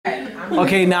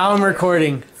Okay, now I'm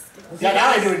recording. Yeah,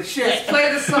 now I'm doing shit. Let's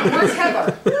play this song. Where's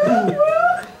Heather?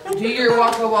 Do your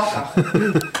waka waka.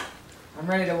 I'm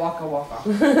ready to waka waka.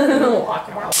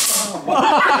 Waka waka.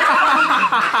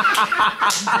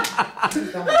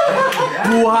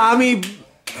 Buhami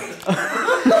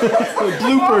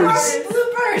bloopers.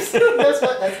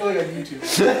 That's going on YouTube.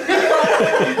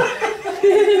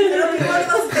 It'll be one of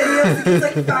those videos that gets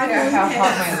like 5 How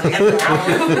hot my legs are.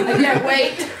 I can't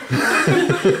wait.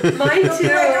 Mine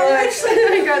too.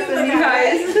 I got the knee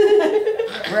highs.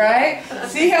 Right?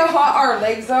 See how hot our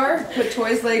legs are? Put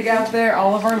Toy's leg out there,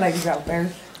 all of our legs out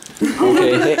there.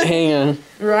 Okay, hang on.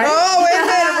 Right? Oh, wait a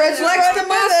minute, Rich. Flex the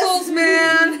muscles,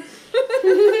 man.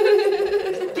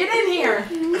 Get in here.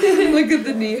 Look at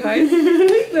the knee height.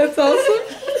 That's awesome.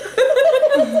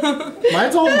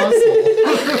 Mine's all muscle.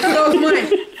 So is mine.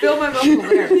 Feel my muscle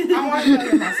there. I want to feel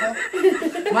your muscle.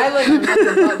 My legs are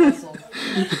nothing but muscle.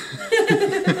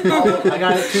 I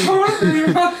got it too. I want to feel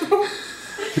your muscle.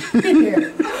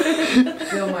 Here.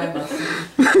 Feel my muscle.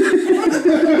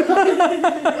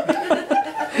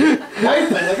 Nice,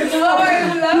 look at Oh, I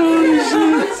love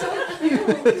you.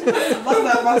 Love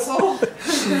that muscle.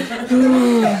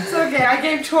 It's okay. I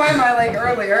gave Troy my leg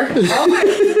earlier. Oh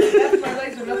my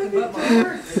legs are nothing but muscle.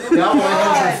 Yeah, my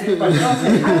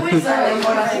hands are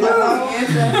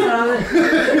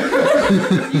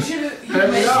You should have.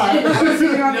 Apparently not. I was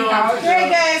sitting on the couch.